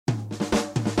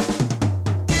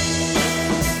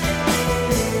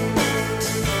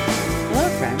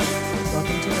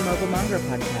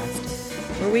Flavor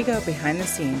podcast, where we go behind the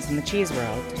scenes in the cheese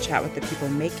world to chat with the people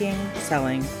making,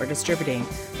 selling, or distributing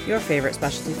your favorite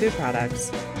specialty food products.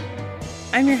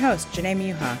 I'm your host, Janae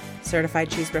Muha, certified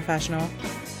cheese professional,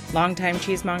 longtime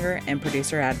cheesemonger, and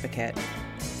producer advocate.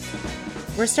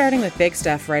 We're starting with big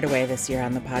stuff right away this year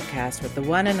on the podcast with the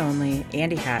one and only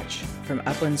Andy Hatch from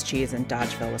Uplands Cheese in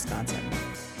Dodgeville, Wisconsin.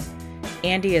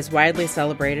 Andy is widely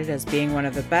celebrated as being one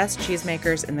of the best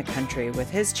cheesemakers in the country, with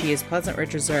his cheese, Pleasant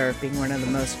Ridge Reserve, being one of the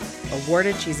most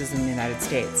awarded cheeses in the United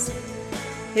States.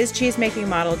 His cheesemaking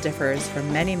model differs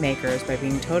from many makers by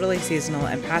being totally seasonal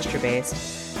and pasture-based,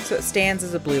 so it stands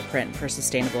as a blueprint for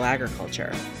sustainable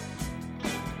agriculture.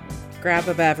 Grab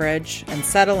a beverage and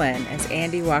settle in as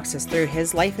Andy walks us through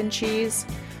his life in cheese,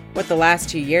 what the last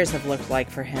 2 years have looked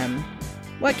like for him,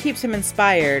 what keeps him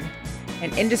inspired,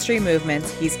 and industry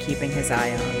movements he's keeping his eye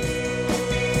on.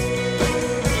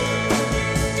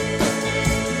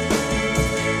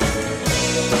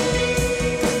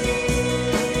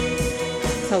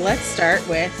 So let's start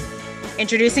with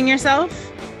introducing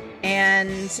yourself.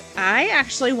 And I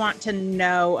actually want to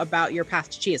know about your path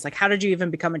to cheese. Like, how did you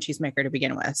even become a cheesemaker to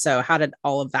begin with? So how did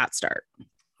all of that start?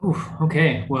 Ooh,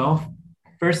 okay. Well,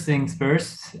 first things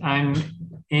first, I'm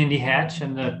Andy Hatch.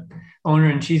 I'm the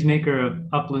owner and cheesemaker of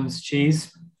Uplands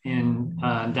Cheese in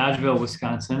Dodgeville,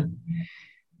 Wisconsin.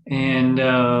 And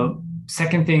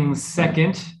second things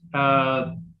second,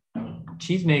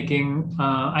 cheese making,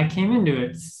 I came into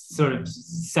it sort of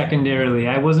secondarily.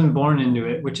 I wasn't born into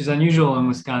it, which is unusual in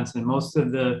Wisconsin. Most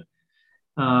of the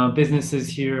businesses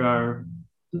here are,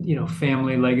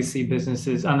 family legacy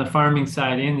businesses on the farming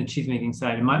side and the cheese making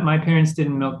side. And my parents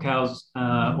didn't milk cows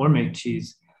or make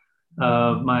cheese.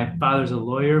 My father's a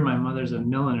lawyer, my mother's a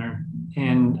milliner,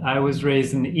 and I was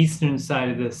raised in the eastern side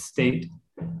of the state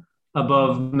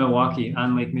above Milwaukee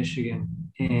on Lake Michigan,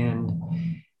 and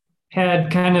had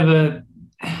kind of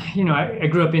I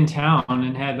grew up in town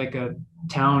and had like a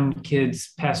town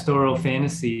kids pastoral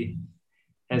fantasy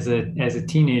as a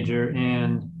teenager,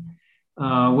 and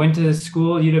went to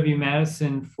school,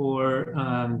 UW-Madison, for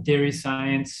dairy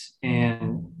science,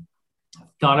 and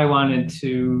thought I wanted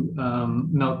to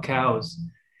milk cows.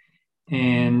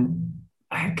 And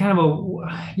I had kind of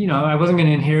I wasn't going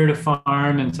to inherit a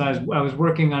farm. And so I was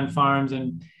working on farms,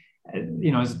 and,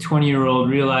 as a 20-year-old,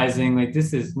 realizing like,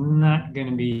 this is not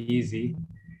going to be easy.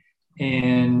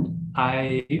 And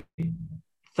I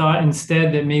thought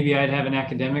instead that maybe I'd have an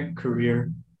academic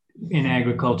career in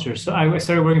agriculture. So I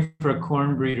started working for a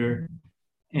corn breeder,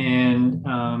 and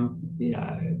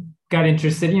got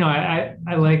interested.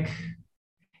 I like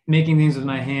making things with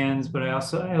my hands, but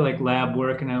I like lab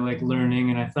work and I like learning.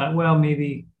 And I thought, well,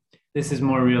 maybe this is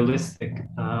more realistic.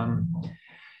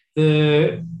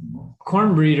 The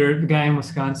corn breeder, the guy in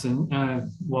Wisconsin,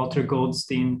 Walter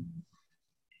Goldstein,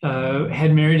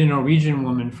 had married a Norwegian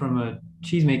woman from a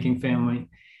cheesemaking family.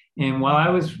 And while I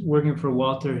was working for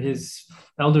Walter, his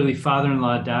elderly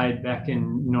father-in-law died back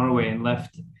in Norway and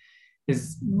left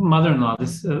his mother-in-law,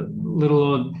 this little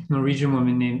old Norwegian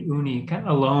woman named Uni, kind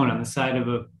of alone on the side of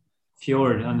a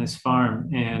fjord on this farm.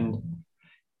 And,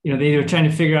 they were trying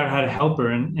to figure out how to help her.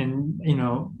 And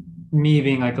me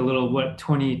being like a little,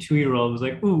 22-year-old was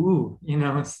like, ooh,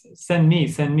 send me.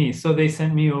 So they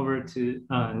sent me over to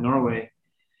Norway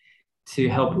to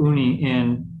help Uni.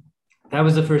 And that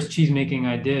was the first cheese making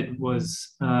I did,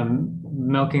 was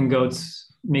milking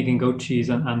goats, making goat cheese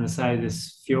on the side of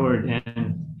this fjord.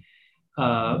 And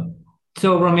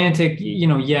so romantic,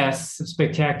 yes,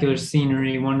 spectacular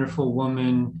scenery, wonderful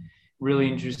woman, really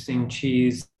interesting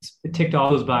cheese. It ticked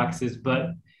all those boxes,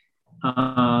 but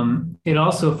it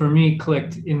also, for me,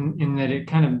 clicked in that it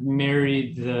kind of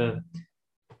married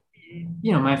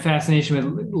my fascination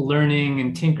with learning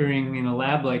and tinkering in a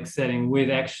lab-like setting with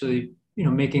actually,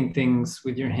 making things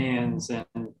with your hands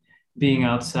and being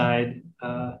outside.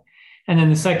 And then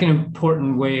the second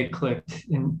important way it clicked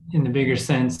in the bigger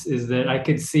sense is that I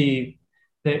could see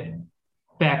that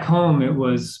back home it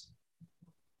was,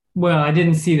 well, I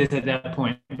didn't see this at that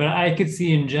point, but I could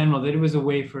see in general that it was a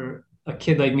way for a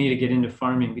kid like me to get into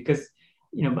farming, because,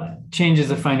 changes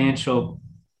the financial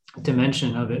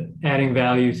dimension of it, adding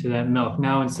value to that milk.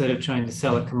 Now, instead of trying to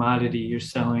sell a commodity, you're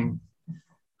selling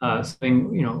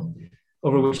something,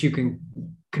 over which you can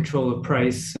control the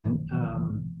price. And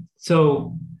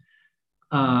so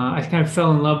I kind of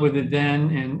fell in love with it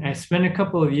then, and I spent a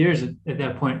couple of years at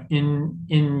that point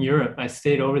in Europe. I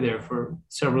stayed over there for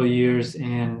several years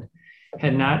and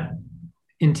had not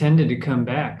intended to come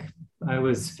back. I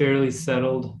was fairly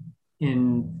settled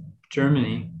in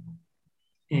Germany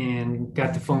and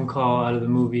got the phone call out of the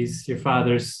movies, your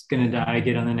father's going to die,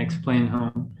 get on the next plane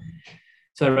home.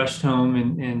 So I rushed home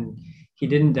and he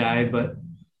didn't die, but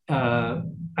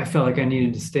I felt like I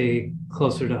needed to stay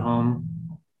closer to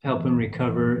home, help him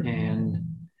recover. And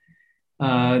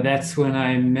that's when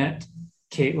I met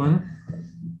Caitlin,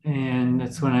 and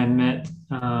that's when I met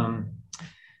the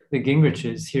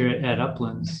Gingriches here at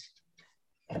Uplands.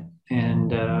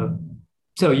 And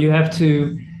so you have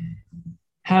to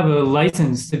have a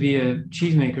license to be a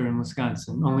cheesemaker in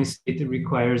Wisconsin, only state that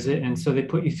requires it. And so they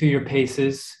put you through your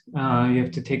paces. You have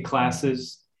to take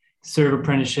classes, serve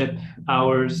apprenticeship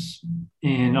hours,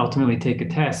 and ultimately take a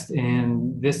test.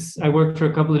 And I worked for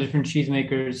a couple of different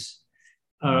cheesemakers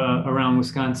around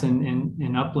Wisconsin,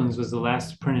 and Uplands was the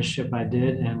last apprenticeship I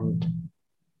did. And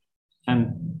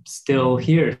I'm still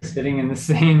here, sitting in the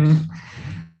same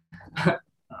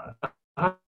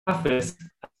office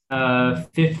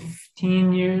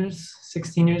 15 years,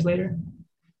 16 years later.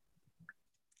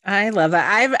 I love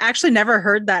that. I've actually never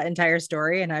heard that entire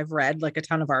story, and I've read like a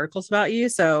ton of articles about you.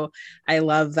 So I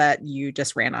love that you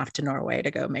just ran off to Norway to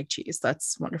go make cheese.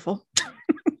 That's wonderful.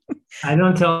 I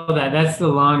don't tell that. That's the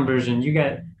long version. You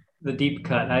got the deep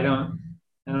cut. I don't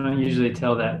usually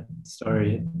tell that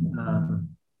story.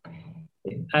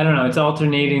 I don't know. It's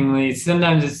alternatingly.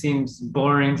 Sometimes it seems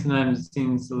boring. Sometimes it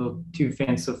seems a little too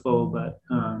fanciful. But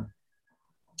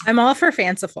I'm all for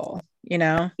fanciful.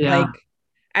 yeah. Like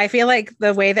I feel like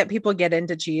the way that people get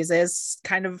into cheese is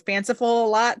kind of fanciful a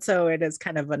lot. So it is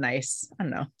kind of a nice. I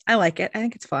don't know. I like it. I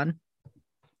think it's fun.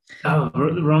 Oh,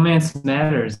 romance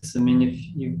matters. I mean, if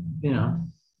you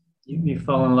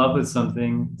fall in love with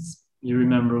something, you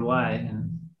remember why.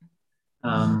 And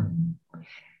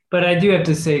but I do have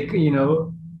to say,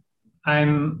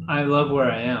 I love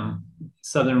where I am,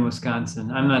 southern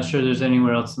Wisconsin. I'm not sure there's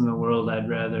anywhere else in the world I'd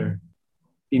rather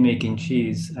be making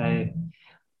cheese. I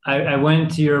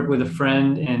went to Europe with a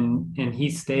friend, and he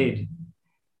stayed.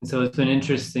 And so it's been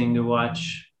interesting to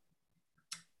watch.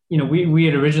 We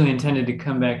had originally intended to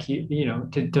come back here,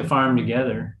 to farm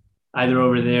together, either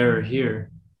over there or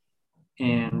here.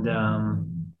 And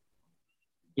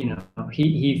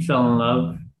he fell in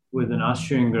love with an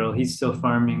Austrian girl. He's still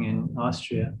farming in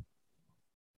Austria.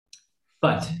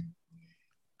 But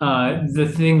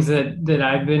the things that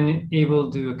I've been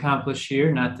able to accomplish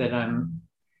here, not that I'm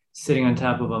sitting on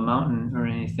top of a mountain or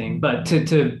anything, but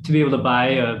to be able to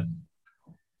buy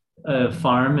a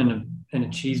farm and a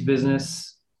cheese business,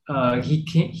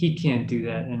 he can't do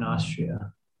that in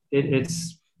Austria.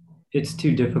 It's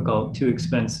too difficult, too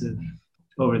expensive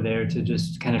over there to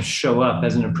just kind of show up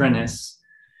as an apprentice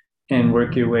and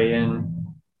work your way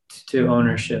in to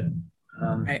ownership.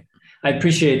 Right. I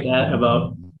appreciate that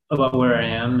about where I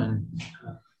am, and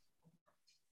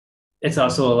it's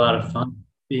also a lot of fun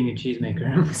being a cheesemaker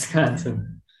in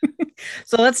Wisconsin.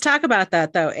 So let's talk about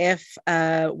that though. If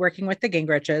working with the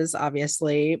Gingriches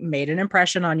obviously made an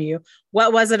impression on you,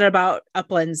 what was it about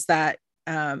Uplands that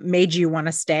made you want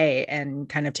to stay and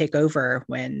kind of take over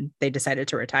when they decided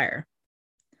to retire?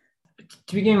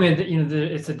 To begin with,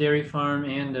 it's a dairy farm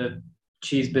and a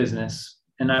cheese business,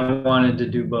 and I wanted to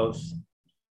do both.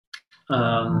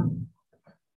 I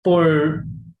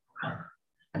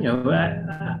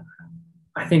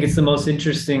think it's the most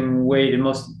interesting way, the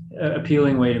most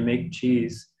appealing way to make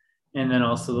cheese. And then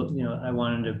also, I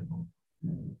wanted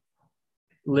to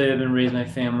live and raise my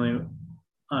family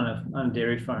on a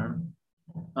dairy farm.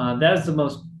 That's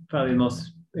probably the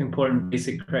most important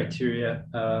basic criteria.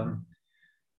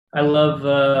 I love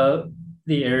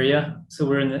the area. So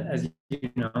we're in the, as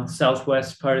you know,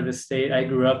 southwest part of the state. I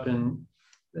grew up in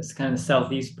this kind of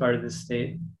southeast part of the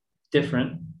state,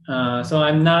 different. So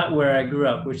I'm not where I grew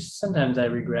up, which sometimes I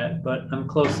regret, but I'm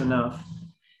close enough.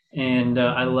 And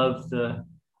I love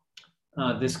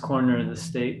this corner of the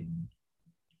state.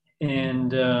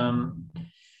 And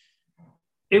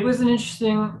it was an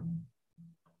interesting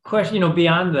question.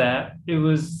 Beyond that, it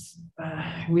was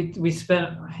we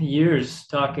spent years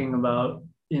talking about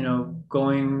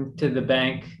going to the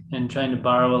bank and trying to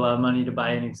borrow a lot of money to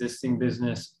buy an existing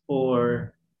business,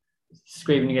 or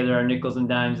scraping together our nickels and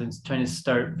dimes and trying to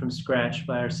start from scratch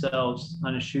by ourselves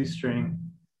on a shoestring.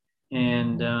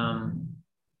 And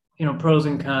pros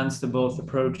and cons to both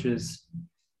approaches.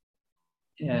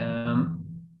 I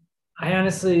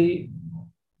honestly,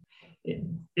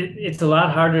 it's a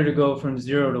lot harder to go from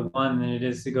 0 to 1 than it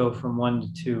is to go from 1 to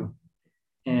 2.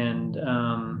 And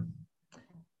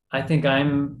I think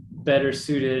I'm better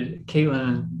suited,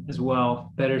 Caitlin as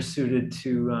well, better suited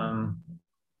to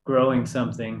growing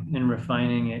something and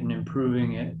refining it and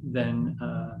improving it than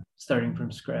starting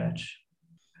from scratch.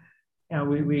 Yeah,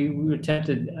 we were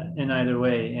tempted in either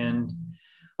way. And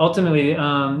ultimately,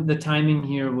 the timing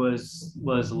here was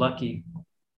lucky.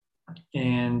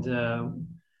 And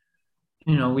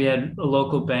we had a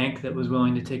local bank that was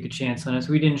willing to take a chance on us.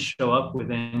 We didn't show up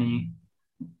with any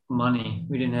money.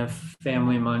 We didn't have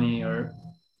family money or,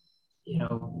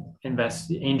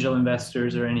 angel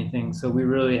investors or anything. So we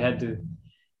really had to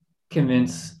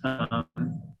convince the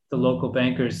local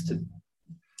bankers to,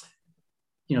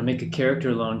 make a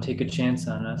character loan, take a chance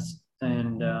on us.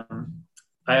 And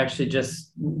I actually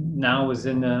just now was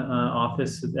in the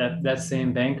office of that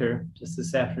same banker just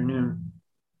this afternoon,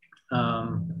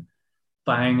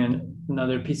 buying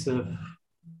another piece of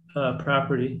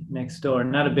property next door.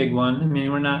 Not a big one. I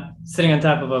mean, we're not sitting on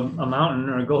top of a mountain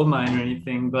or a gold mine or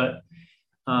anything, but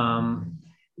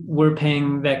we're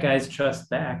paying that guy's trust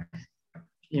back.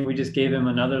 We just gave him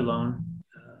another loan.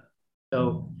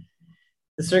 So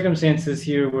the circumstances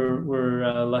here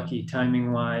were lucky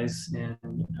timing wise, and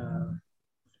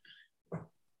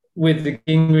with the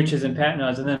Gingriches and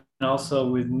Patnaws, and then also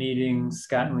with meeting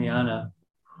Scott and Liana,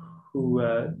 who,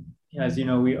 as you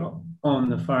know, we own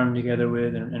the farm together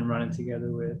with and run it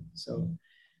together with. So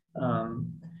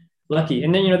lucky.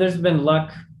 And then, there's been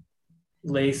luck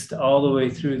laced all the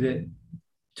way through the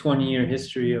 20-year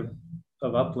history of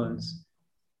Uplands.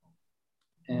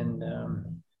 And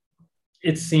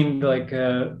it seemed like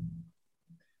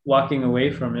walking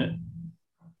away from it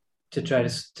to try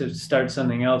to start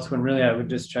something else, when really I would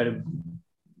just try to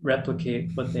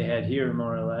replicate what they had here,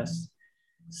 more or less,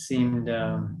 seemed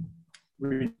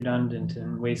redundant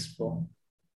and wasteful.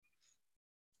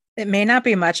 It may not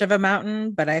be much of a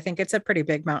mountain, but I think it's a pretty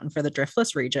big mountain for the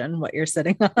Driftless region, what you're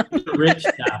sitting on. Rich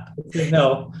top.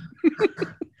 No.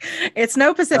 It's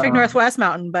no Pacific Northwest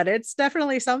mountain, but it's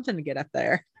definitely something to get up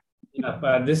there.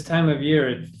 Yeah, this time of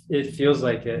year, it feels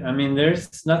like it. I mean,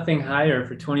 there's nothing higher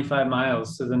for 25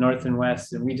 miles to the north and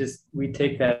west, and we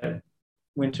take that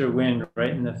winter wind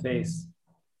right in the face.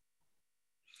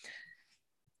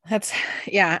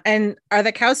 Yeah. And are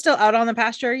the cows still out on the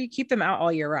pasture? You keep them out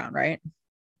all year round, right?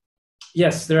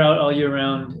 Yes, they're out all year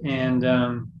round, and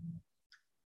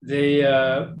they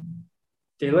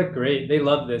look great. They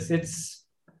love this. It's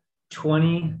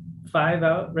 25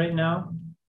 out right now.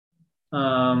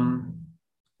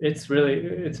 It's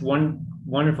one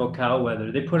wonderful cow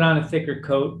weather. They put on a thicker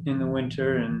coat in the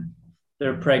winter, and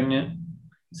they're pregnant,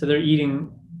 so they're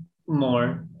eating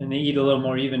more, and they eat a little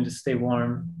more even to stay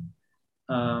warm.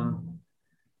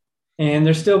 And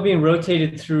they're still being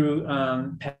rotated through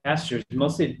pastures,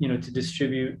 mostly, to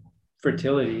distribute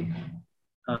fertility.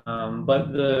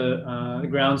 But the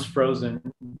ground's frozen,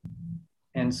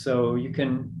 and so you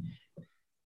can,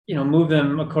 move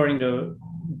them according to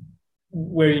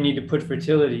where you need to put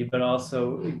fertility, but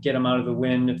also get them out of the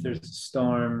wind if there's a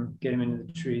storm, get them into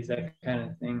the trees, that kind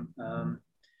of thing.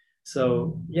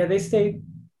 So yeah, they stay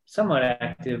somewhat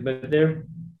active, but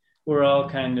we're all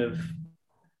kind of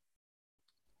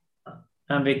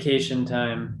on vacation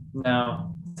time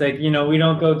now. It's like, we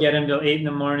don't go get them till 8 in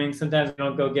the morning. Sometimes we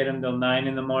don't go get them till 9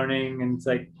 in the morning. And it's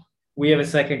like, we have a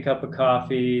second cup of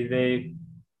coffee. They,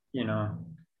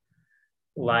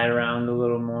 lie around a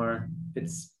little more.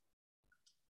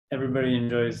 Everybody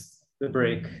enjoys the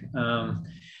break.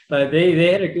 But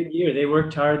they had a good year. They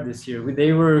worked hard this year.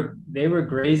 They were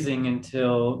grazing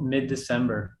until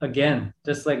mid-December again,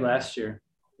 just like last year.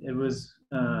 It was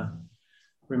a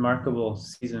remarkable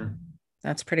season.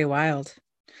 That's pretty wild.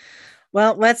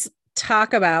 Well, let's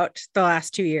talk about the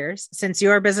last 2 years, since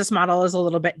your business model is a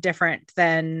little bit different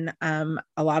than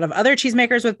a lot of other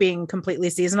cheesemakers with being completely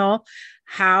seasonal.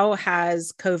 How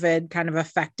has COVID kind of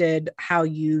affected how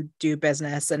you do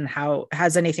business, and how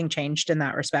has anything changed in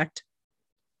that respect?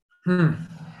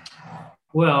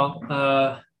 Well,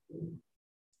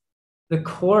 the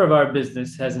core of our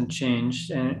business hasn't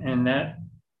changed, and that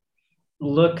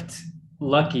looked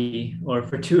lucky or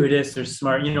fortuitous or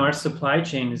smart. Our supply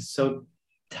chain is so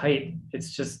tight.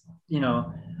 It's just,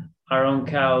 our own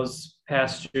cows,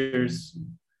 pastures,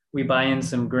 we buy in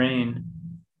some grain,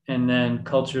 and then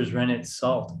cultures rent it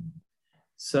salt.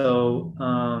 So,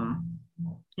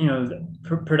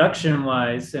 production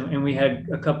wise, and we had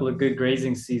a couple of good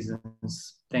grazing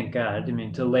seasons, thank God. I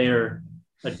mean, to layer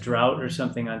a drought or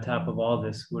something on top of all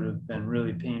this would have been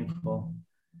really painful.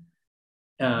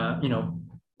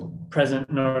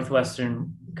 Present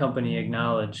Northwestern company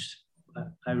acknowledged.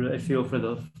 I really feel for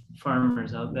the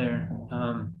farmers out there.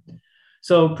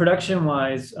 So production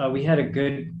wise, we had a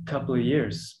good couple of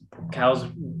years. Cows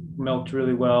milked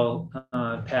really well.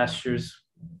 Pastures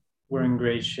were in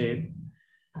great shape.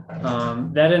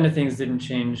 That end of things didn't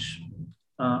change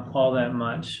all that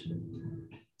much.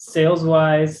 Sales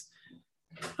wise,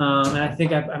 and I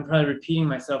think I'm probably repeating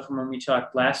myself from when we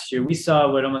talked last year. We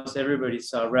saw what almost everybody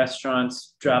saw.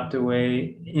 Restaurants dropped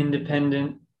away,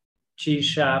 independent cheese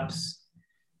shops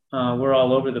were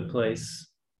all over the place,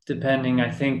 depending,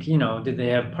 I think, did they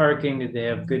have parking? Did they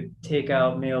have good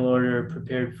takeout, mail order,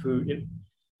 prepared food?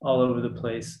 All over the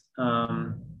place.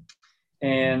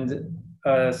 And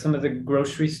some of the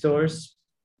grocery stores,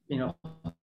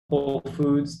 Whole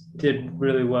Foods did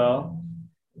really well.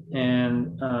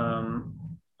 And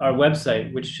our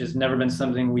website, which has never been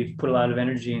something we've put a lot of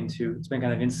energy into, it's been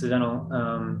kind of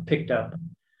incidental, picked up.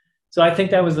 So I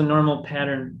think that was the normal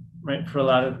pattern, right, for a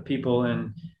lot of people.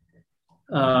 And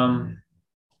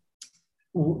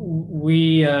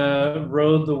we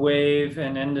rode the wave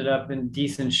and ended up in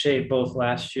decent shape both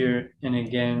last year and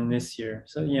again this year.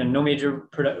 So, no major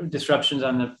disruptions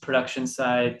on the production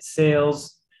side.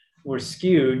 Sales were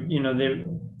skewed,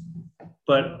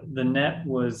 but the net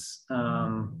was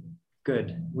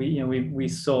good. We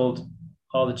sold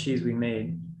all the cheese we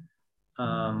made,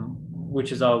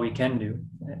 which is all we can do,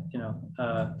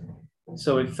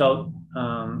 so it felt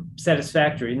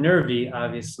satisfactory, nervy,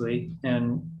 obviously,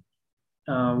 and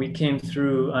we came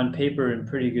through on paper in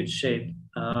pretty good shape.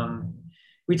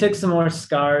 We took some more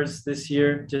scars this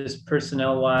year, just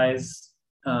personnel wise.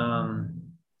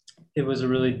 It was a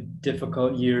really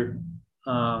difficult year.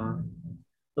 A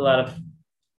lot of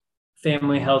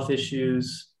family health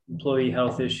issues, employee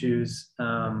health issues.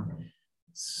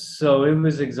 So it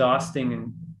was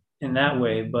exhausting in that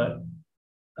way, but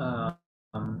the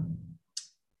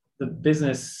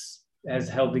business has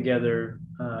held together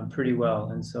pretty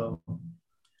well. And so,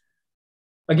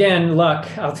 again,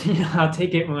 luck. I'll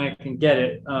take it when I can get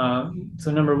it.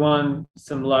 So number one,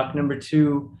 some luck. Number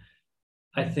two,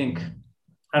 I think,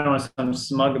 I don't want to sound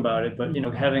smug about it, but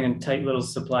having a tight little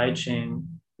supply chain,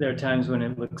 there are times when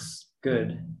it looks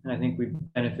good, and I think we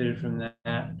benefited from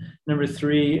that. Number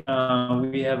three,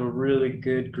 we have a really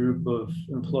good group of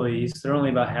employees. There are only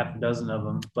about half a dozen of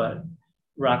them, but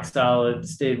rock solid,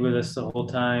 stayed with us the whole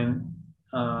time,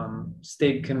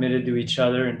 stayed committed to each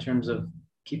other in terms of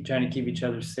trying to keep each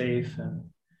other safe. And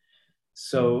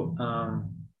so,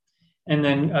 and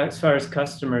then as far as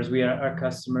customers, our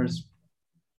customers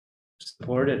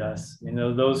supported us.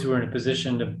 Those who were in a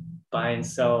position to buy and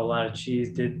sell a lot of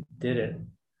cheese did it.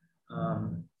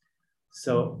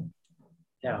 So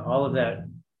yeah, all of that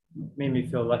made me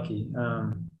feel lucky.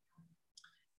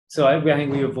 So I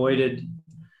think we avoided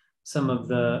some of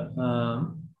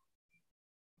the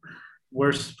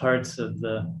worst parts of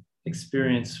the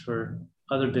experience for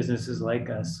other businesses like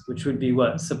us, which would be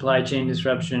what? Supply chain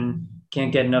disruption,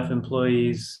 can't get enough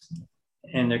employees,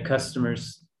 and their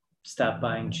customers stop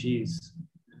buying cheese.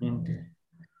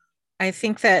 I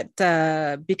think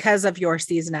that because of your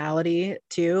seasonality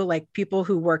too, like people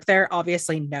who work there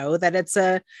obviously know that it's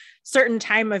a certain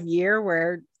time of year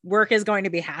where work is going to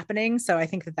be happening. So I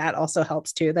think that also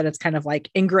helps too, that it's kind of like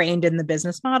ingrained in the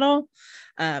business model.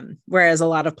 Whereas a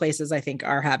lot of places I think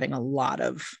are having a lot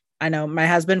of, I know my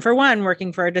husband, for one,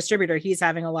 working for a distributor, he's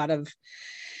having a lot of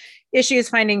issues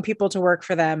finding people to work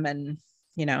for them. And,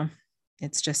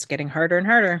 it's just getting harder and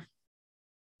harder.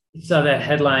 You saw that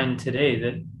headline today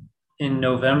that in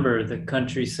November, the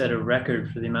country set a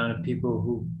record for the amount of people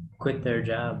who quit their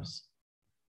jobs.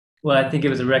 Well, I think it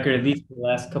was a record at least for the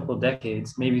last couple of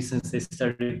decades, maybe since they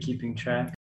started keeping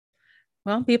track.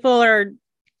 Well, people are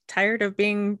tired of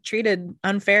being treated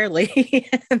unfairly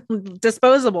and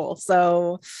disposable.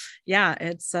 So yeah,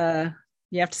 it's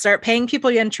you have to start paying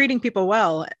people and treating people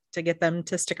well to get them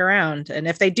to stick around. And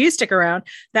if they do stick around,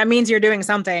 that means you're doing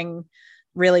something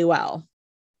really well.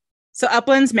 So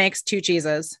Uplands makes 2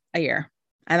 cheeses a year,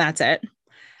 and that's it.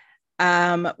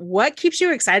 What keeps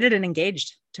you excited and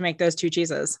engaged to make those 2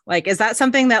 cheeses? Like, is that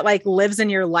something that like lives in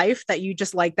your life, that you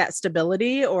just like that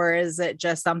stability, or is it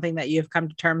just something that you've come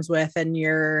to terms with and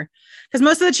because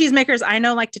most of the cheesemakers I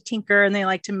know like to tinker and they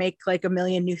like to make like a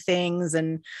million new things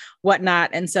and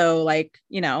whatnot. And so like,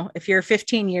 if you're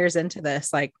 15 years into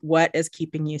this, like what is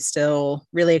keeping you still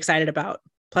really excited about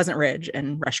Pleasant Ridge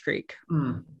and Rush Creek?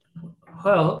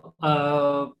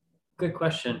 Well, good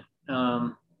question.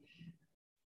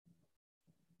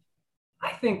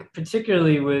 I think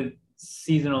particularly with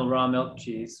seasonal raw milk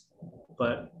cheese,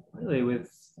 but really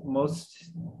with most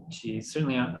cheese,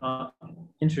 certainly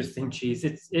interesting cheese,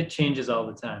 it changes all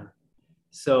the time.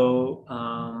 So,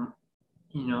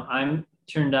 I'm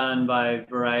turned on by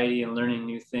variety and learning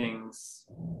new things,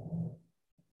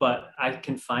 but I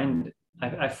find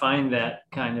that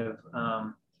kind of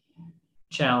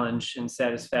challenge and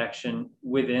satisfaction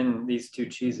within these 2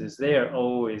 cheeses. They are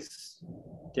always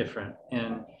different.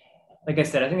 And like I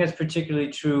said, I think that's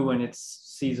particularly true when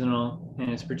it's seasonal, and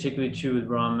it's particularly true with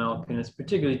raw milk, and it's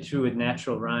particularly true with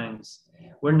natural rinds.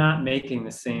 We're not making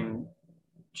the same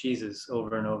cheeses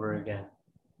over and over again.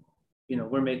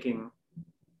 We're making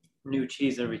new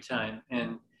cheese every time.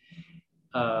 And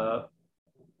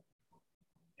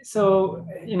so,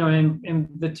 and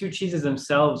the two cheeses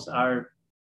themselves are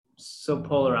so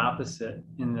polar opposite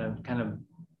in the kind of,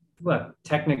 well,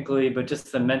 technically, but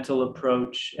just the mental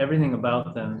approach, everything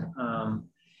about them.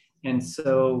 And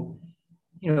so,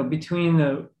 between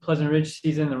the Pleasant Ridge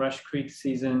season, the Rush Creek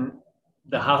season,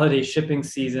 the holiday shipping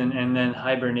season, and then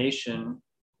hibernation,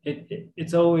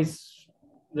 it's always,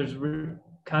 there's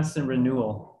constant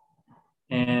renewal.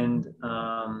 And,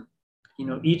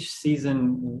 each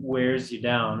season wears you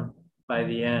down by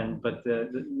the end, but the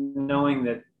knowing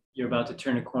that you're about to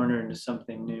turn a corner into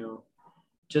something new,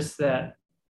 just that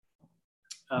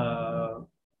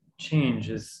change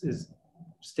is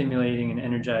stimulating and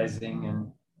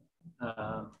energizing.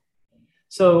 And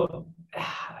so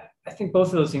I think both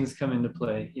of those things come into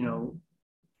play.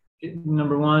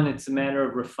 Number one, it's a matter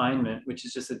of refinement, which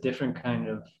is just a different kind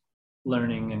of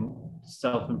learning and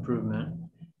self-improvement.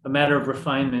 A matter of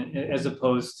refinement as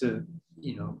opposed to,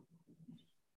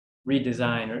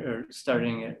 redesign or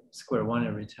starting at square one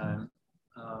every time,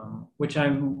 which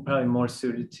I'm probably more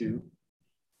suited to.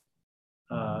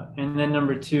 And then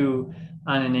number two,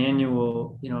 on an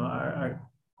annual, our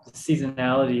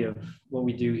seasonality of what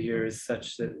we do here is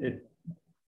such that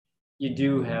you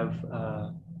do have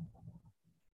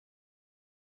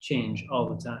change all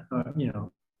the time.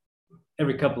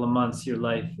 Every couple of months, your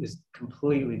life is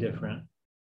completely different.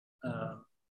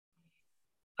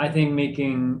 I think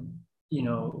making, if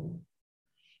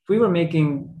we were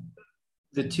making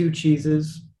the two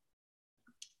cheeses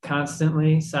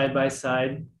constantly side by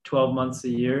side 12 months a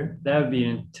year, that would be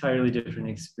an entirely different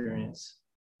experience.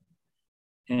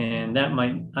 And I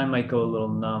might go a little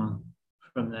numb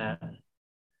from that.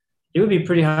 It would be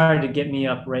pretty hard to get me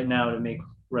up right now to make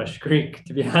Rush Creek,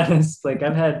 to be honest. Like,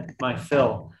 I've had my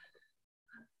fill.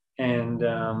 And,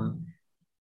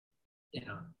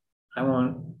 I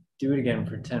won't do it again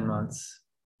for 10 months.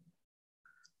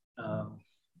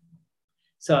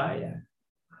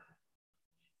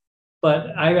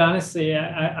 But I honestly,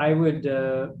 I would,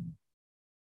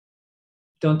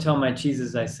 don't tell my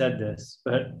cheeses I said this,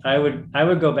 but I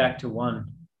would go back to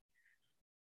one.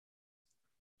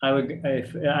 I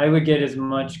would get as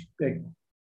much like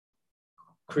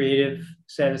creative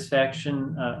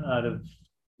satisfaction out of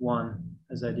one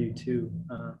as I do two.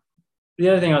 The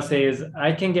other thing I'll say is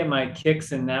I can get my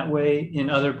kicks in that way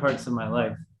in other parts of my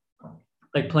life,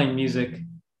 like playing music,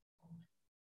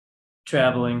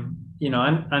 traveling.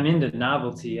 I'm into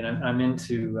novelty and I'm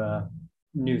into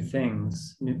new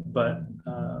things, but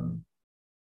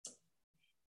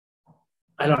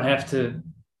I don't have to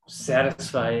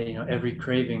satisfy every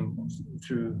craving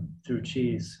through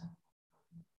cheese.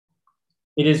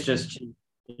 It is just cheese,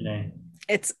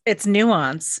 It's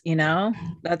nuance,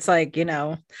 that's like,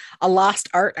 a lost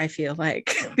art, I feel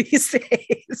like these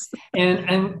days.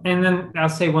 And then I'll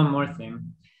say one more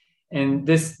thing, and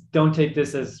don't take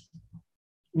this as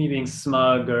me being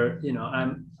smug or,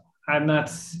 I'm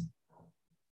not,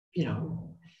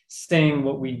 saying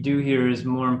what we do here is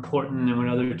more important than what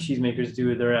other cheesemakers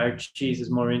do, or our cheese is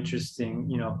more interesting,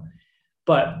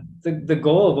 but the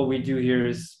goal of what we do here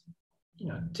is,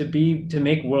 to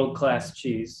make world-class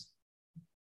cheese.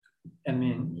 I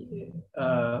mean,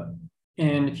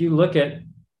 and if you look at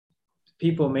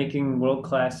people making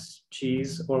world-class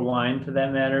cheese or wine for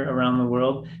that matter around the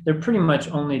world, they're pretty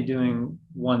much only doing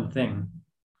one thing.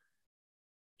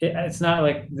 It's not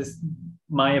like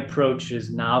my approach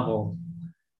is novel.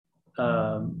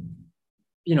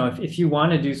 If you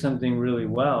want to do something really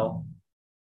well,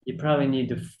 you probably need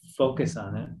to focus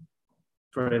on it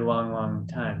for a long, long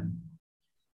time.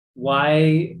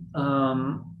 Why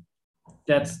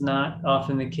that's not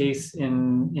often the case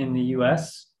in the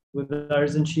US with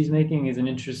artisan cheesemaking is an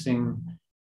interesting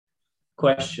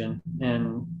question.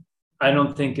 And I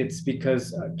don't think it's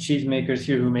because cheesemakers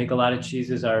here who make a lot of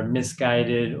cheeses are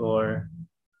misguided or,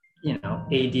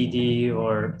 ADD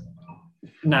or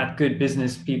not good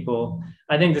business people.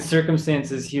 I think the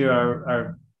circumstances here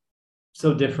are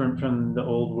so different from the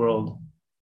old world.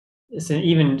 So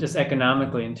even just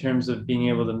economically, in terms of being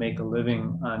able to make a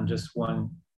living on just one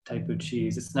type of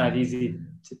cheese, it's not easy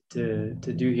to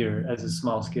do here as a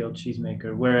small scale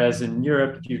cheesemaker. Whereas in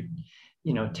Europe, if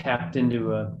you tapped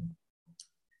into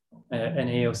an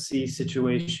AOC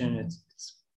situation,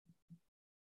 it's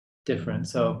different.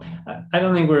 So I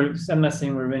don't think I'm not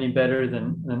saying we're any better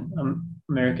than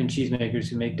American cheesemakers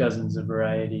who make dozens of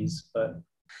varieties, but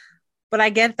I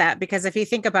get that, because if you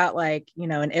think about, like,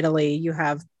 in Italy, you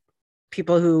have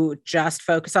people who just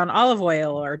focus on olive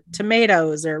oil or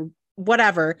tomatoes or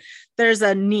whatever. There's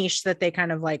a niche that they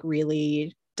kind of like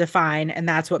really define, and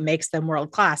that's what makes them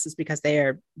world class, is because they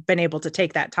are been able to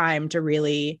take that time to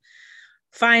really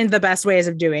find the best ways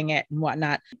of doing it and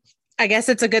whatnot. I guess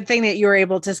it's a good thing that you were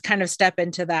able to kind of step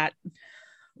into that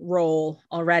role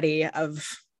already of,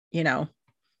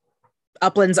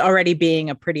 Uplands already being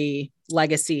a pretty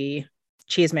legacy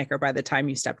cheesemaker by the time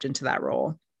you stepped into that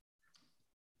role.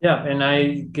 Yeah, and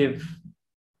I give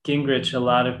Gingrich a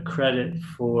lot of credit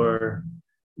for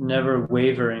never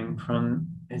wavering from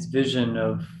his vision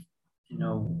of,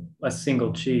 a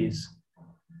single cheese.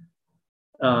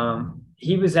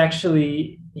 He was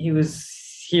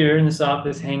here in this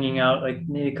office hanging out like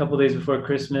maybe a couple days before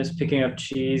Christmas, picking up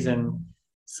cheese, and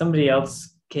somebody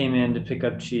else came in to pick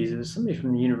up cheese. It was somebody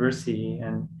from the university,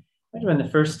 and it might have been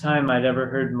the first time I'd ever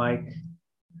heard Mike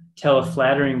tell a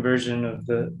flattering version of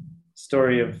the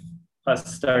story of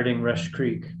us starting Rush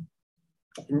Creek.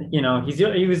 And, he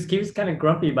was kind of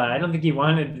grumpy about it. I don't think he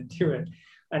wanted to do it.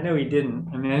 I know he didn't.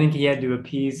 I mean, I think he had to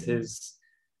appease his,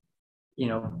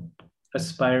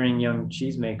 aspiring young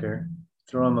cheesemaker,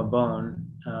 throw him a bone.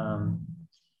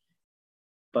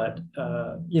 But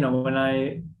when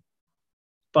I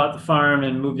bought the farm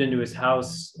and moved into his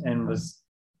house and was,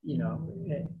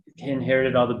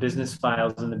 inherited all the business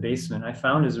files in the basement, I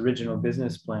found his original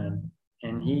business plan.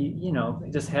 And he,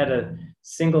 just had a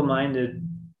single-minded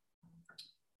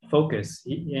focus.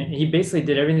 He basically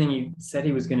did everything he said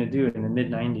he was going to do in the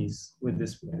mid-90s with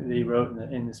this that he wrote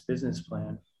in this business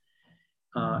plan.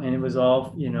 And it was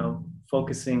all,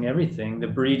 focusing everything, the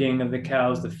breeding of the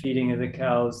cows, the feeding of the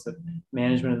cows, the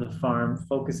management of the farm,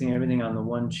 focusing everything on the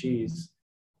one cheese,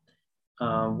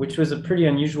 which was a pretty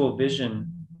unusual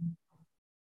vision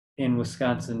in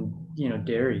Wisconsin,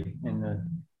 dairy in the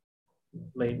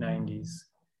late 90s.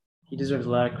 He deserves a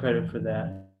lot of credit for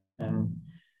that. And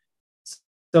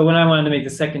so when I wanted to make the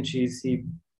second cheese, he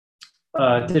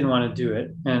didn't want to do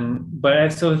it.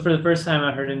 So for the first time,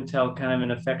 I heard him tell kind of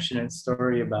an affectionate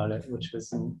story about it, which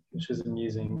was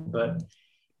amusing. But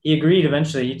he agreed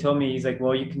eventually. He told me, he's like,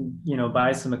 well, you can,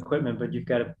 buy some equipment, but you've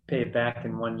got to pay it back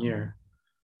in 1 year.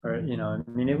 Or,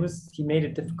 he made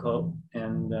it difficult.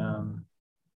 And,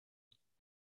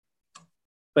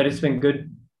 but it's been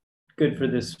good for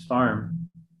this farm,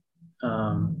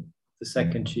 the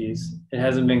second cheese. It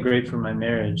hasn't been great for my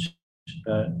marriage,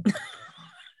 but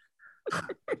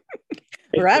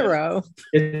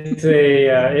it's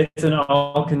an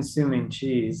all-consuming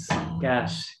cheese.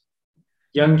 Gosh,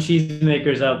 young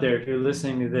cheesemakers out there, if you're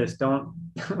listening to this,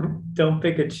 don't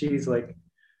pick a cheese like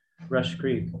Rush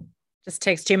Creek. Just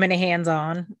takes too many hands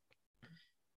on.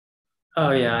 Oh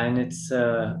yeah, and it's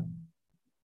a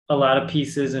lot of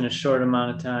pieces in a short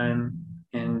amount of time,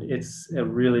 and it's a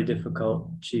really difficult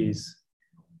cheese.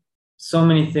 So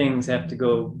many things have to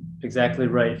go exactly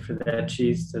right for that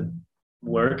cheese to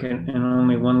work, and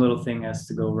only one little thing has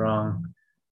to go wrong,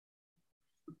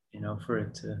 for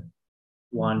it to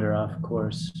wander off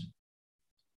course.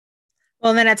 Well,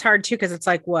 and then it's hard too, because it's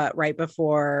like right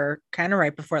before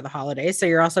the holidays. So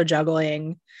you're also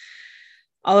juggling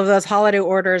all of those holiday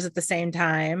orders at the same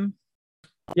time.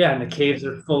 Yeah, and the caves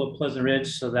are full of Pleasant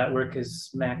Ridge, so that work is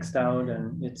maxed out,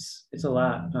 and it's a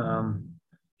lot.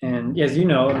 And as you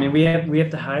know, I mean, we have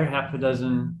to hire half a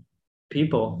dozen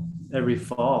people every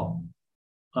fall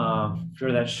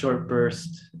for that short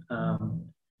burst.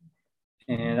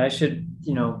 And I should,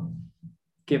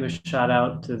 give a shout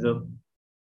out to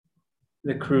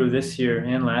the crew this year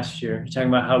and last year, talking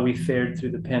about how we fared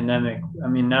through the pandemic. I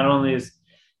mean, not only is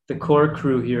the core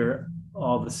crew here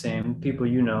all the same, people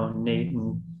Nate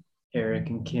and Eric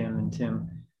and Kim and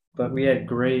Tim, but we had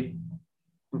great,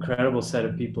 incredible set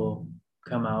of people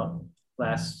come out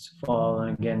last fall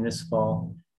and again this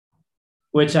fall,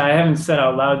 which I haven't said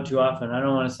out loud too often. I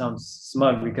don't want to sound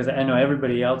smug because I know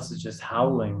everybody else is just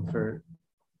howling for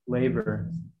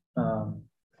labor.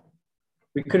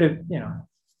 We could have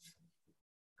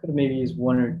maybe used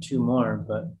one or two more,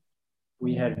 but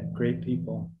we had great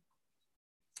people.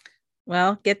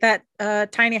 Well, get that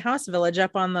tiny house village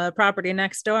up on the property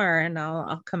next door, and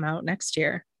I'll come out next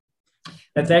year.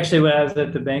 That's actually what I was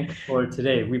at the bank for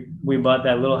today. We bought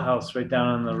that little house right down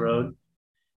on the road,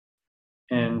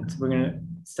 and we're gonna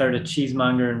start a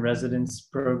cheesemonger in residence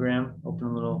program. Open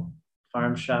a little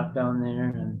farm shop down there,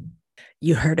 and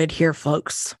you heard it here,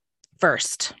 folks.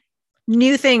 First,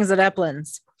 new things at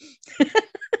Uplands.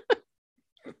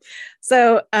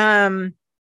 So,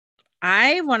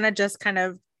 I want to just kind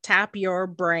of tap your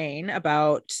brain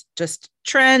about just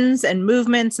trends and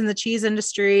movements in the cheese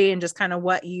industry, and just kind of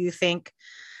what you think,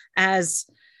 as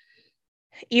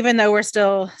even though we're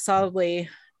still solidly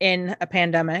in a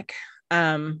pandemic,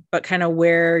 but kind of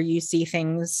where you see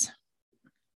things,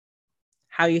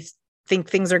 how you think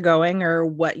things are going or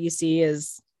what you see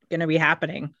is going to be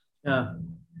happening? Yeah.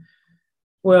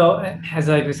 Well, as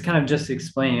I was kind of just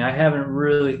explaining, I haven't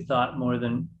really thought more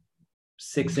than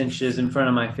 6 inches in front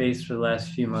of my face for the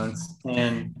last few months.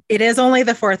 And it is only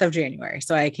the 4th of January,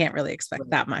 so I can't really expect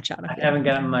that much out of I you. haven't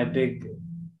gotten my big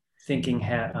thinking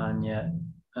hat on yet.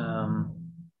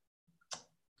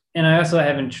 And I also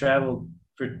haven't traveled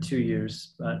for 2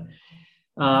 years, but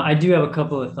I do have a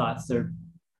couple of thoughts. They're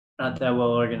not that well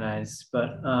organized,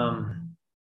 but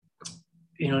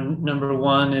number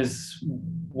one is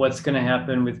what's going to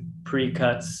happen with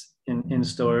pre-cuts in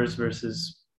stores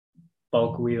versus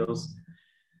bulk wheels.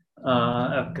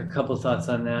 A couple of thoughts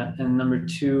on that. And number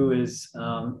two is,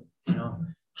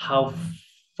 how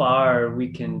far we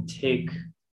can take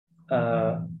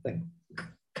like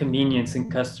convenience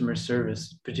and customer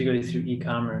service, particularly through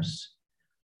e-commerce.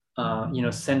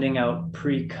 Sending out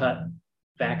pre-cut,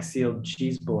 back-sealed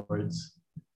cheese boards.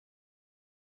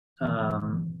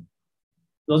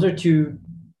 Those are two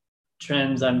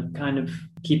trends I'm kind of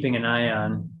keeping an eye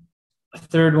on. A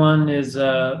third one is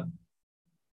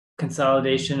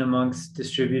consolidation amongst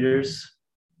distributors.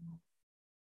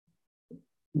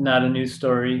 Not a new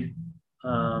story,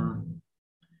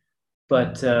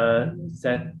 but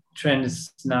that trend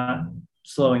is not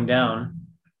slowing down.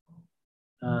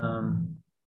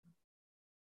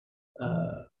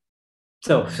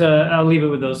 So I'll leave it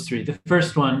with those three. The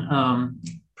first one,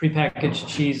 prepackaged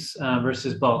cheese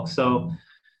versus bulk. So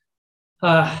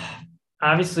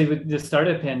obviously with the start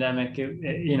of the pandemic,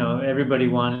 everybody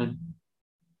wanted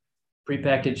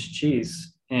prepackaged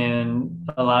cheese, and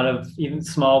a lot of even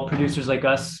small producers like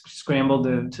us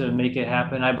scrambled to make it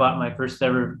happen. I bought my first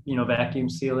ever, vacuum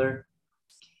sealer.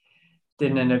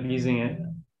 Didn't end up using it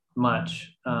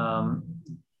much. I'm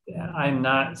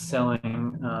not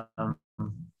selling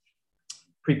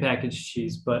prepackaged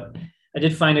cheese, but I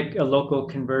did find a local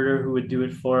converter who would do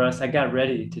it for us. I got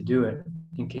ready to do it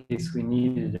in case we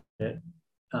needed it.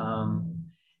 And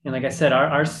like I said,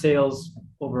 our sales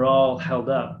overall held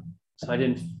up. So I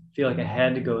didn't feel like I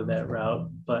had to go that route.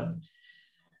 But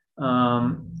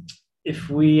if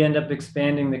we end up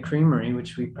expanding the creamery,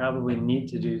 which we probably need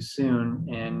to do soon,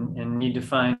 and need to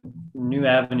find new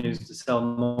avenues to sell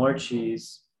more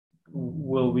cheese,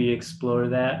 will we explore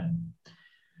that?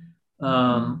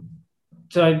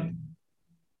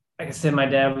 Like I said, my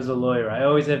dad was a lawyer. I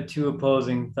always have two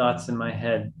opposing thoughts in my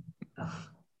head.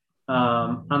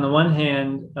 On the one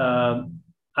hand,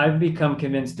 I've become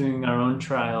convinced doing our own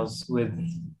trials with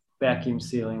vacuum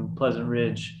sealing Pleasant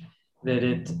Ridge that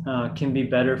it can be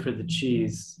better for the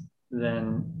cheese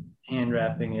than hand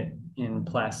wrapping it in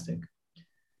plastic.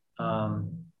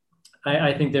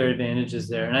 I think there are advantages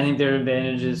there, and I think there are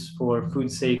advantages for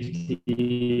food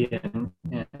safety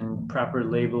and proper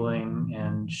labeling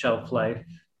and shelf life.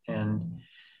 And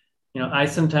I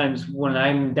sometimes, when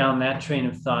I'm down that train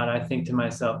of thought, I think to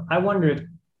myself, I wonder if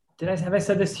have I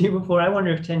said this to you before? I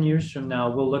wonder if 10 years from now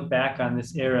we'll look back on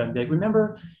this era and be like,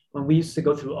 remember when we used to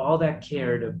go through all that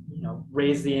care to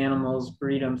raise the animals,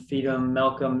 breed them, feed them,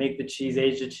 milk them, make the cheese,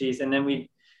 age the cheese, and then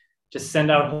we just send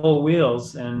out whole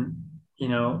wheels, and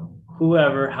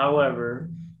whoever, however,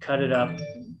 cut it up,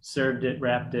 served it,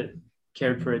 wrapped it,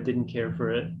 cared for it, didn't care for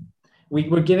it.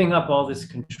 We're giving up all this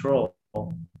control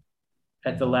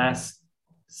at the last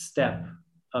step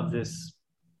of this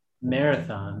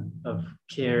marathon of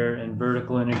care and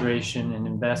vertical integration and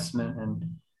investment.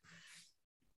 And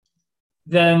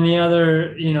then the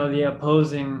other, the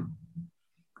opposing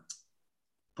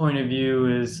point of view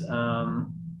is,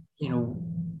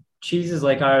 cheeses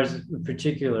like ours in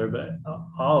particular, but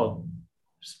all,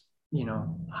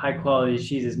 high quality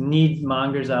cheeses need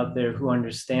mongers out there who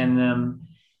understand them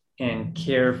and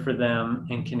care for them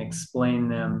and can explain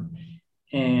them.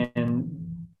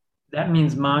 And that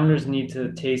means mongers need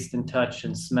to taste and touch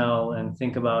and smell and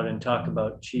think about and talk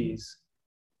about cheese.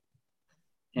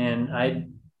 And I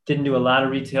didn't do a lot of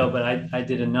retail, but I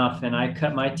did enough. And I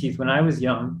cut my teeth when I was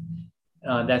young.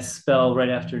 That spell right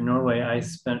after Norway, I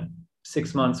spent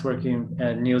 6 months working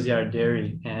at Neil's Yard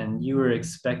Dairy, and you were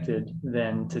expected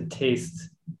then to taste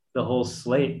the whole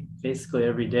slate basically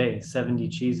every day, 70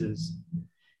 cheeses.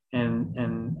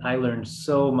 And I learned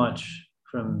so much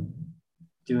from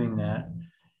doing that.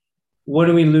 What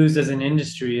do we lose as an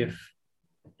industry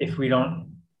if we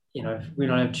don't, if we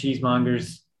don't have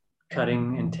cheesemongers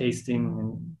cutting and tasting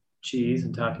and cheese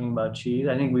and talking about cheese?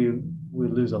 I think we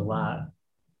lose a lot.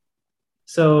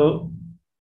 So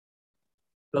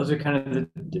those are kind of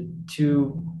the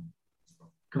two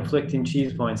conflicting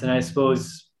cheese points. And I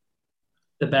suppose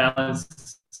the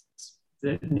balance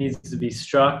that needs to be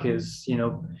struck is,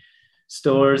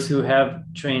 stores who have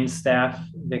trained staff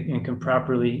that can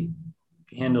properly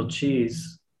handle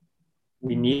cheese,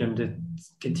 we need them to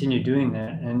continue doing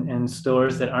that. And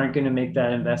stores that aren't going to make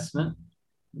that investment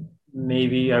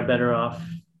maybe are better off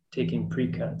taking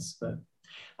pre-cuts. But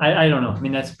I don't know. I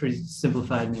mean, that's pretty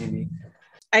simplified, maybe.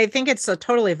 I think it's a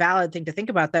totally valid thing to think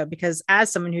about, though, because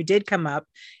as someone who did come up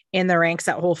in the ranks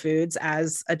at Whole Foods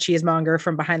as a cheesemonger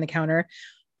from behind the counter,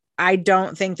 I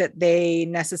don't think that they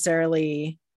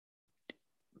necessarily,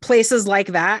 places like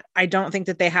that, I don't think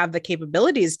that they have the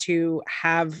capabilities to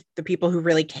have the people who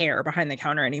really care behind the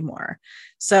counter anymore.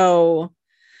 So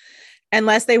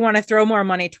unless they want to throw more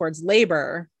money towards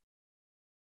labor,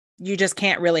 you just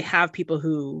can't really have people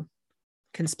who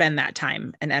can spend that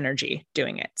time and energy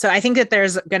doing it. So I think that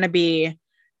there's going to be,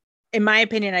 in my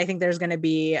opinion, I think there's going to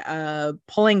be a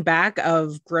pulling back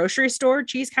of grocery store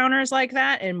cheese counters like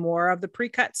that and more of the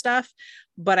pre-cut stuff.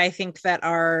 But I think that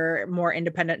our more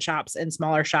independent shops and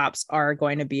smaller shops are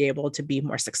going to be able to be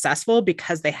more successful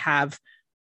because they have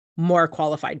more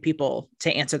qualified people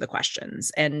to answer the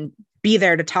questions and be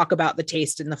there to talk about the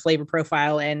taste and the flavor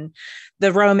profile and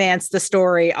the romance, the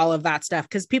story, all of that stuff.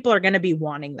 Because people are going to be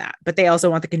wanting that, but they also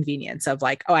want the convenience of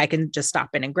like, oh, I can just stop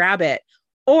in and grab it,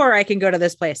 or I can go to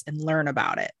this place and learn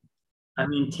about it. I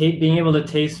mean, being able to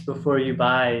taste before you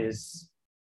buy is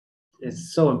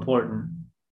so important.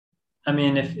 I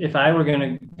mean, if I were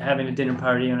going to having a dinner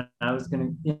party and I was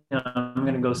going to, I'm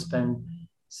going to go spend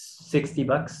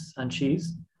 $60 on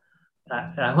cheese,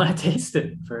 I want to taste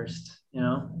it first.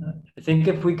 I think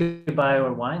if we could buy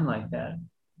our wine like that,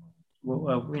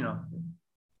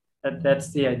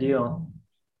 that's the ideal.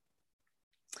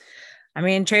 I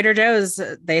mean, Trader Joe's,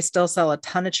 they still sell a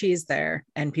ton of cheese there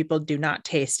and people do not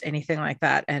taste anything like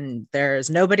that. And there's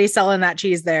nobody selling that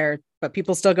cheese there, but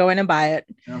people still go in and buy it.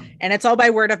 Yeah. And it's all by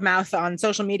word of mouth on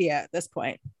social media at this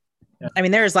point. Yeah. I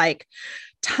mean, there's like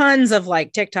tons of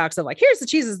like TikToks of like, here's the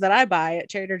cheeses that I buy at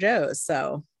Trader Joe's.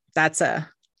 So that's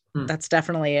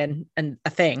definitely a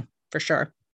thing for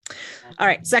sure. All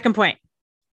right. Second point.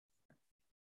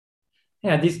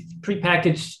 Yeah. These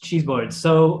prepackaged cheese boards.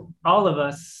 So all of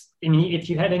us, I mean, if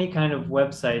you had any kind of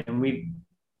website, and we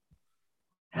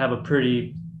have a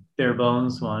pretty bare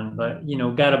bones one, but,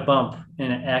 got a bump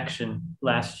in action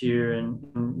last year and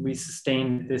we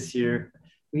sustained it this year.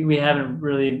 We haven't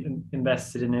really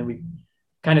invested in it. We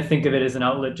kind of think of it as an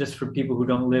outlet just for people who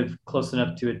don't live close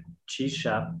enough to a cheese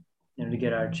shop, to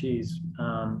get our cheese.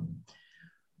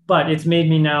 But it's made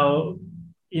me now,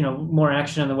 more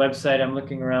action on the website. I'm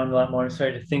looking around a lot more,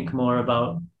 starting to think more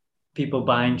about people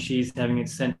buying cheese, having it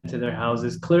sent to their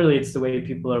houses. Clearly, it's the way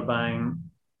people are buying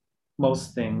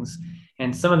most things.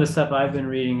 And some of the stuff I've been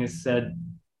reading has said,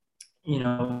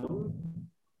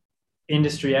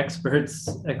 industry experts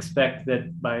expect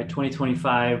that by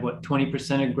 2025,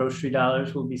 20% of grocery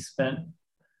dollars will be spent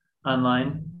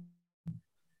online.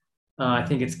 I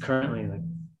think it's currently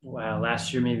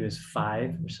last year maybe it was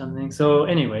 5 or something. So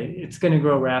anyway, it's going to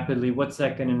grow rapidly. What's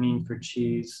that going to mean for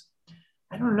cheese?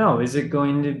 I don't know. Is it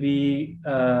going to be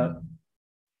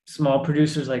small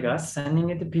producers like us sending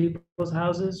it to people's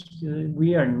houses?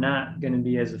 We are not going to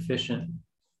be as efficient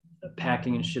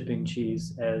packing and shipping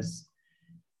cheese as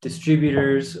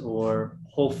distributors or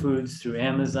Whole Foods through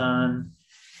Amazon.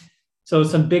 So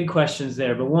some big questions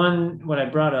there. But what I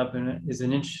brought up is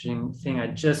an interesting thing I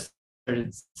just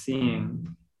started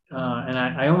seeing. And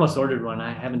I almost ordered one.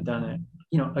 I haven't done it.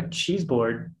 A cheese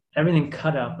board, everything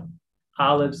cut up,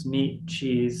 olives, meat,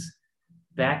 cheese,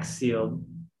 back sealed,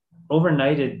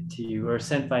 overnighted to you or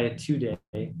sent by a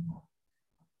 2-day.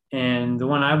 And the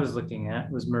one I was looking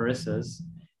at was Marissa's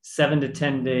 7 to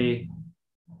 10 day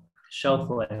shelf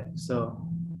life. So,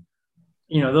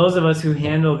 those of us who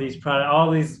handle these products,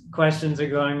 all these questions are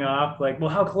going off like, well,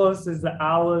 how close is the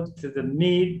olive to the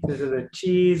meat, to the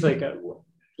cheese? Like,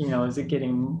 is it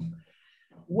getting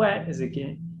wet? Is it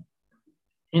getting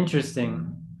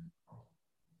interesting?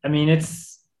 I mean,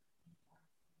 it's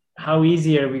how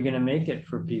easy are we going to make it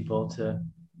for people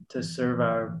to serve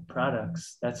our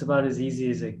products? That's about as easy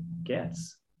as it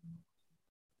gets.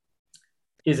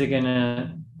 Is it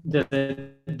gonna?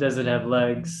 Does it have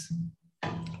legs?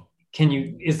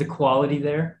 Is the quality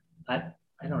there? I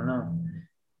don't know.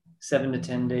 7 to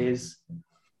 10 days.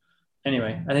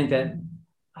 Anyway, I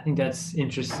think that's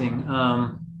interesting.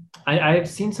 I've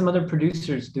seen some other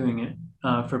producers doing it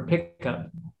for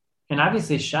pickup. And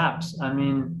obviously shops, I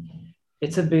mean,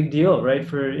 it's a big deal, right?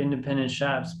 For independent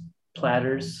shops,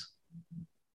 platters.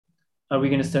 Are we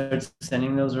going to start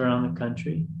sending those around the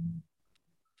country?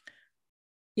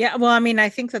 Yeah, well, I mean, I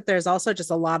think that there's also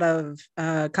just a lot of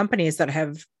companies that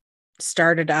have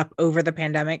started up over the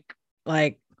pandemic,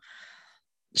 like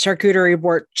charcuterie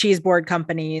board, cheese board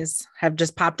companies have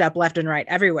just popped up left and right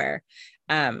everywhere.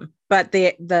 But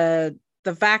the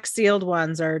vac sealed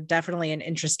ones are definitely an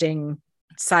interesting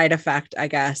side effect, I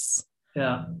guess.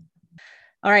 Yeah.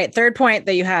 All right, third point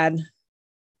that you had.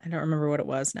 I don't remember what it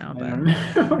was now, I but don't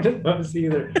remember what it was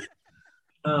either.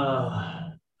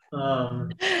 Um,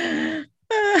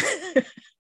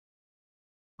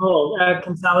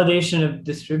 consolidation of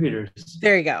distributors.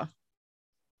 there you go.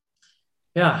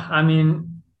 Yeah, I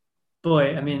mean,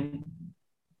 boy, I mean,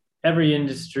 every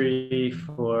industry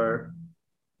for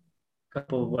a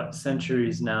couple of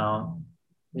centuries now,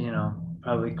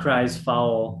 probably cries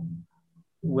foul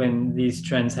when these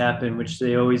trends happen, which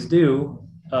they always do,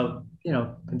 of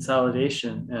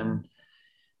consolidation. And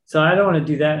so I don't want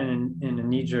to do that in a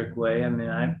knee-jerk way. I mean,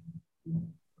 I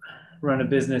run a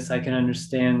business. I can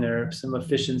understand there are some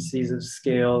efficiencies of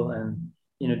scale, and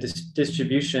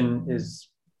distribution is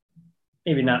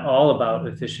maybe not all about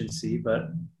efficiency, but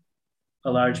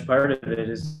a large part of it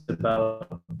is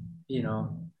about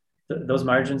those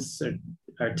margins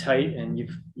are tight, and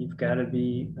you've got to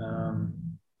be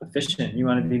efficient. You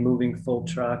want to be moving full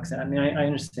trucks. I mean, I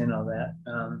understand all that.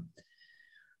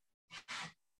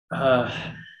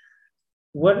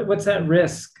 What's at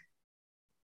risk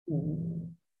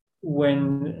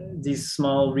when these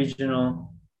small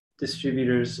regional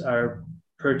distributors are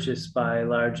purchased by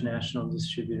large national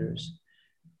distributors?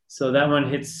 So that one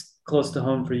hits close to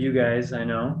home for you guys, I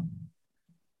know,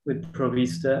 with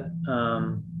Provista.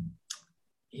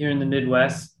 Here in the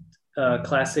Midwest,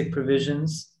 Classic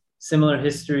Provisions, similar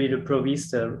history to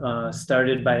Provista,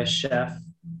 started by a chef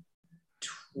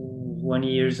 20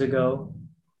 years ago.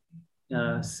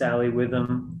 Sally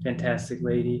Witham, fantastic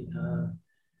lady,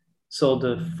 sold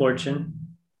to Fortune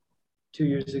 2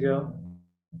 years ago.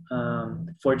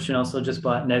 Fortune also just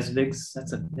bought Nesvig's.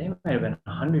 They might have been a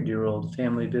 100-year-old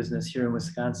family business here in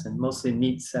Wisconsin, mostly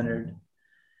meat centered.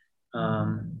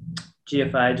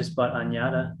 GFI just bought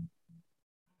Anyata.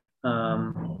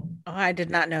 I did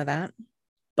not know that.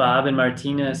 Bob and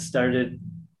Martina started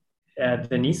at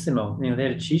Benissimo. They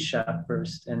had a cheese shop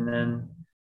first, and then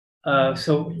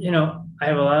so I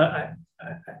have a lot.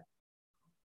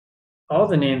 All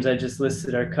the names I just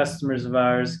listed are customers of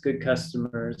ours, good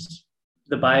customers,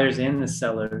 the buyers and the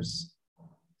sellers.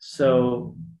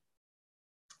 So,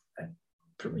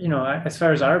 as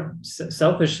far as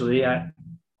selfishly, I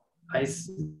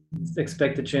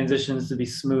expect the transitions to be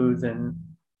smooth, and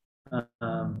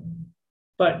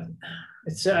but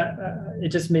it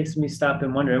just makes me stop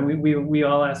and wonder. And we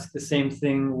all ask the same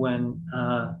thing when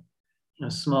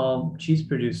small cheese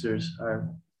producers are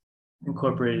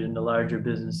incorporated into larger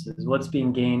businesses. What's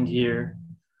being gained here?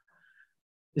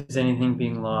 Is anything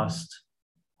being lost?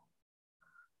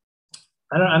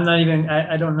 I don't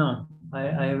know. I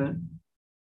haven't.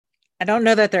 I don't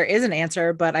know that there is an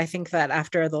answer, but I think that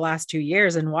after the last 2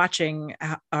 years and watching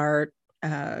our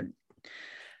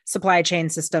supply chain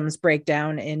systems break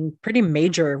down in pretty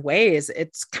major ways,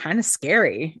 it's kind of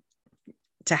scary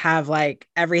to have like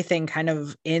everything kind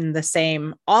of in the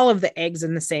same, all of the eggs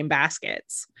in the same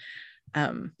baskets.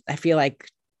 I feel like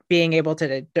being able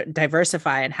to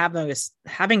diversify and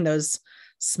having those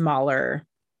smaller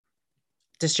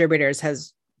distributors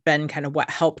has been kind of what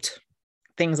helped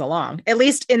things along. At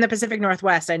least in the Pacific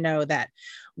Northwest, I know that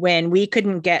when we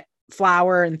couldn't get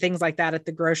flour and things like that at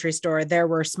the grocery store, there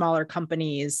were smaller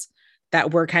companies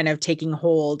that were kind of taking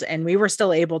hold, and we were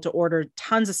still able to order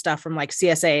tons of stuff from like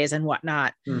CSAs and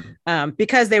whatnot,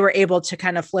 because they were able to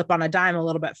kind of flip on a dime a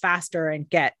little bit faster and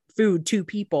get food to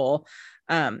people.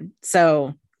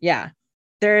 So yeah,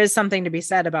 there is something to be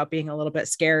said about being a little bit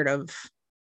scared of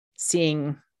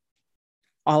seeing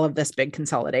all of this big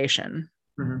consolidation.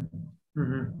 Mm-hmm.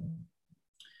 Mm-hmm.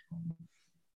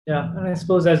 Yeah, and I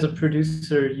suppose as a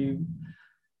producer,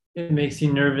 it makes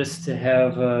you nervous to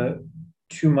have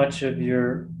too much of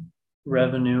your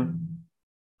revenue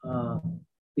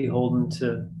beholden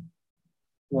to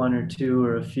one or two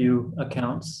or a few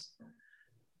accounts.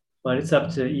 But it's up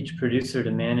to each producer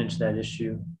to manage that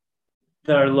issue.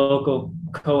 Our local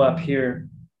co-op here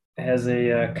has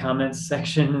a comments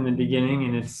section in the beginning,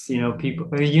 and it's people,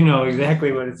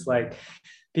 exactly what it's like.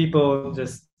 People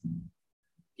just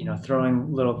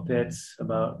throwing little fits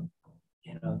about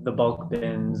the bulk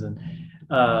bins, and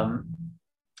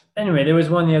anyway, there was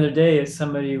one the other day.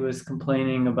 Somebody was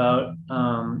complaining about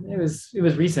it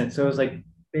was recent, so it was like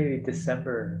maybe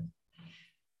December.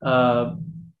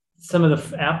 Some of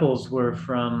the apples were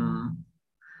from,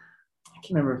 I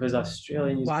can't remember if it was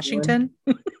Australia, New Washington.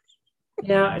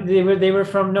 Yeah, they were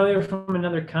from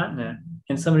another continent.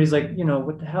 And somebody's like,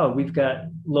 what the hell? We've got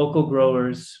local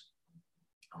growers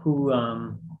who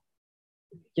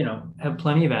have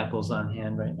plenty of apples on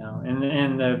hand right now.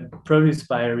 And the produce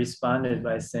buyer responded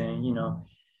by saying,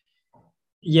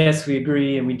 yes, we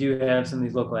agree, and we do have some of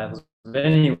these local apples. But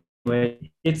anyway,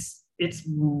 it's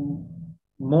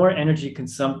more energy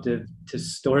consumptive to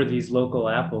store these local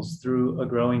apples through a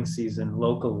growing season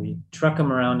locally, truck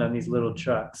them around on these little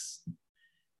trucks.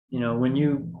 When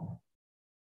you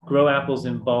grow apples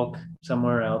in bulk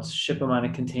somewhere else, ship them on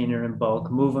a container in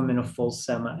bulk, move them in a full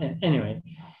semi. And anyway,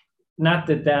 not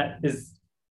that is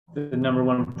the number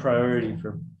one priority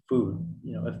for food,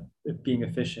 if being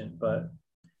efficient. But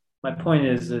my point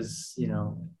is,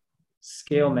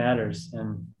 scale matters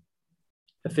and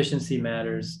efficiency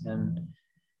matters. And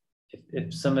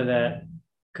if some of that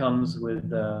comes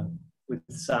with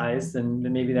size, then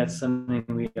maybe that's something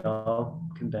we all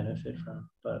can benefit from.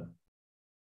 But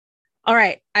all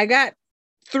right, I got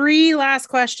 3 last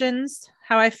questions.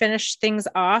 How I finish things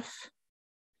off.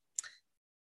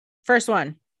 First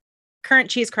one,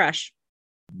 current cheese crush.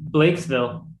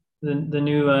 Blakesville, the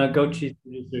new goat cheese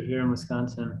producer here in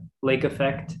Wisconsin. Lake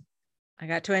Effect. I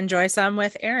got to enjoy some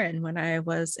with Aaron when I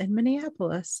was in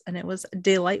Minneapolis, and it was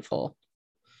delightful.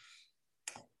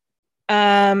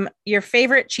 Your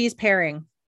favorite cheese pairing?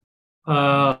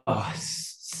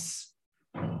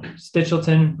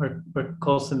 Stitchelton or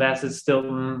Colson Bassett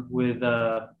Stilton with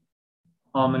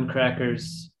almond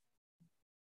crackers,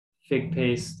 fig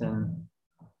paste, and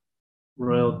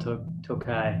Royal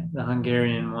Tokaj, the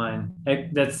Hungarian wine.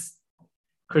 That's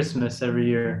Christmas every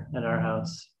year at our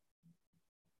house.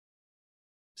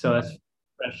 So that's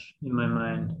fresh in my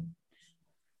mind.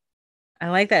 I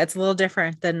like that. It's a little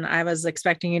different than I was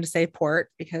expecting you to say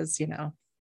port because,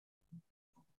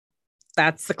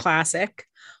 that's the classic.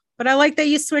 But I like that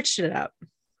you switched it up.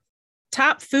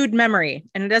 Top food memory.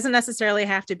 And it doesn't necessarily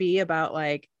have to be about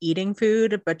like eating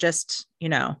food, but just,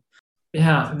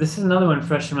 Yeah, this is another one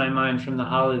fresh in my mind from the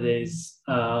holidays.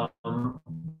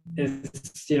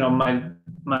 Is my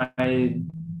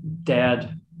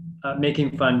dad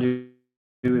making fondue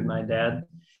with my dad.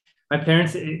 My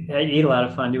parents, I ate a lot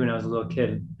of fondue when I was a little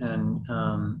kid, and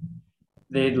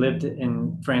they had lived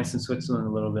in France and Switzerland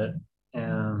a little bit,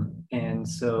 and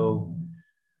so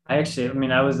I was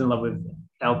in love with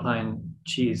Alpine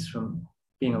cheese from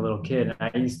being a little kid.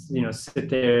 I used to, sit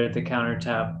there at the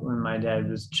countertop when my dad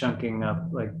was chunking up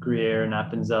like Gruyere and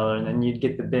Appenzeller, and then you'd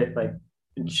get the bit like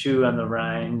and chew on the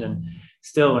rind. And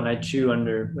still, when I chew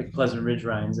under like Pleasant Ridge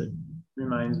rinds, it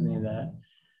reminds me of that.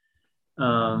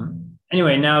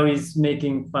 Anyway, now he's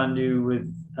making fondue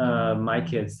with my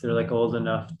kids. They're like old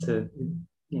enough to,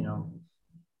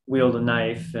 wield a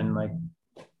knife and like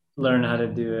learn how to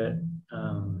do it.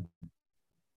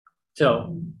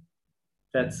 So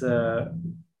that's we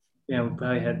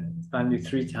probably had fondue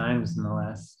 3 times in the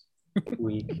last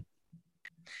week.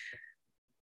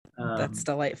 That's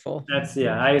delightful.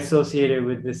 I associate it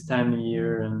with this time of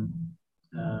year, and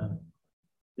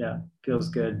feels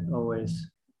good always.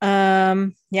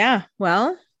 Yeah,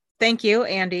 well, thank you,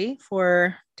 Andy,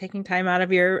 for taking time out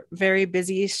of your very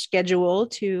busy schedule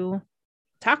to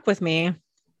talk with me.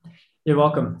 You're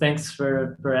welcome. Thanks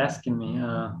for asking me.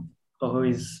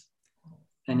 Always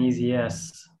an easy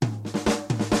yes.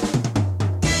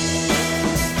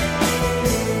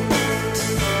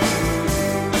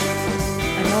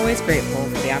 I'm always grateful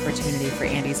for the opportunity for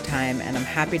Andy's time, and I'm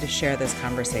happy to share this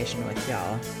conversation with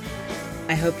y'all.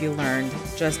 I hope you learned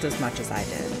just as much as I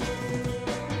did.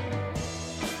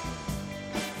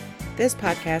 This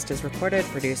podcast is recorded,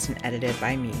 produced, and edited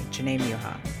by me, Janae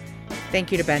Muha.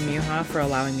 Thank you to Ben Muha for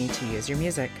allowing me to use your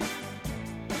music.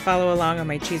 Follow along on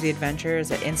my cheesy adventures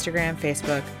at Instagram,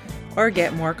 Facebook, or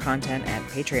get more content at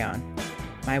Patreon.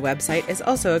 My website is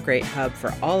also a great hub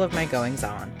for all of my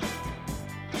goings-on.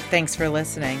 Thanks for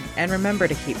listening, and remember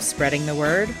to keep spreading the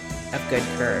word of good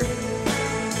curd.